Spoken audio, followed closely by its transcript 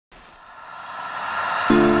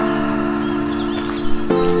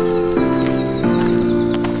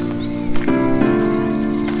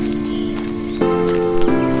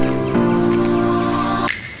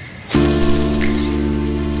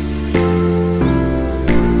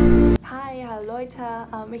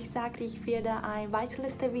ich sagte, ich werde ein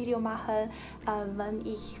weiteres Video machen, wenn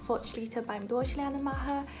ich Fortschritte beim Deutschlernen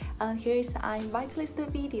mache. Hier ist ein weiteres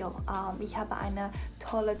Video. Ich habe eine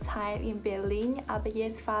tolle Zeit in Berlin, aber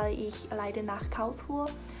jetzt fahre ich leider nach Karlsruhe.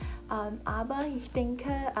 Aber ich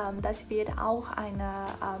denke, das wird auch eine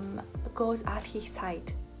großartige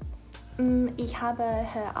Zeit. Ich habe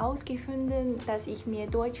herausgefunden, dass ich mir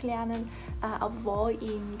Deutsch lernen, obwohl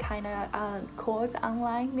ich keine Kurs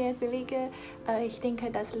online mehr belege. Ich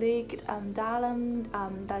denke, das liegt daran,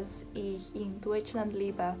 dass ich in Deutschland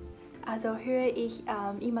lebe. Also höre ich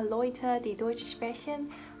immer Leute, die Deutsch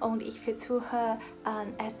sprechen, und ich versuche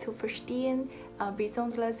es zu verstehen,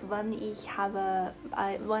 besonders wenn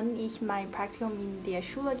ich mein Praktikum in der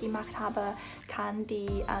Schule gemacht habe, kann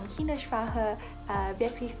die Kindersprache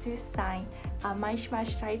wirklich süß sein. Manchmal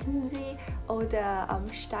streiten sie oder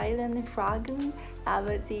stellen Fragen,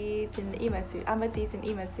 aber sie sind immer süß.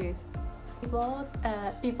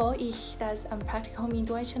 Bevor ich das Praktikum in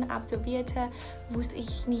Deutschland absolvierte, wusste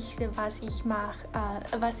ich nicht, was ich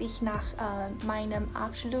nach meinem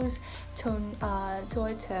Abschluss tun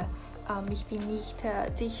sollte. Ich bin nicht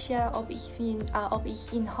sicher, ob ich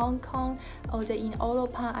in Hongkong oder in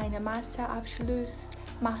Europa einen Masterabschluss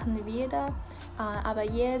machen werde. Aber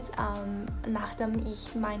jetzt, nachdem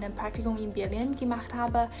ich mein Praktikum in Berlin gemacht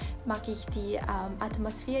habe, mag ich die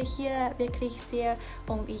Atmosphäre hier wirklich sehr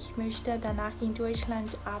und ich möchte danach in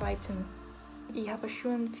Deutschland arbeiten. Ich habe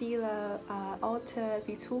schon viele Orte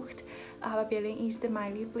besucht, aber Berlin ist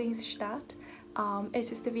meine Lieblingsstadt.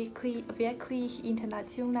 Es ist wirklich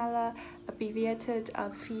international bewertet,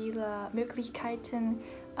 viele Möglichkeiten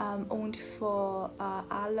und vor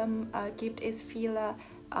allem gibt es viele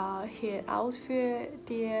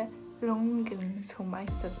Herausforderungen zum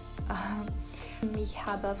meisten. Ich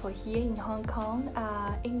habe vorher in Hongkong,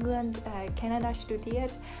 England, Kanada studiert,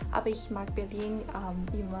 aber ich mag Berlin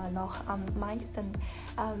immer noch am meisten.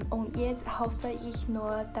 Und jetzt hoffe ich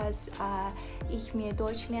nur, dass ich mir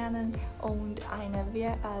Deutsch lernen und eine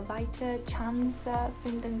weitere Chance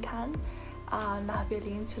finden kann, nach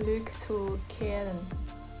Berlin zurückzukehren.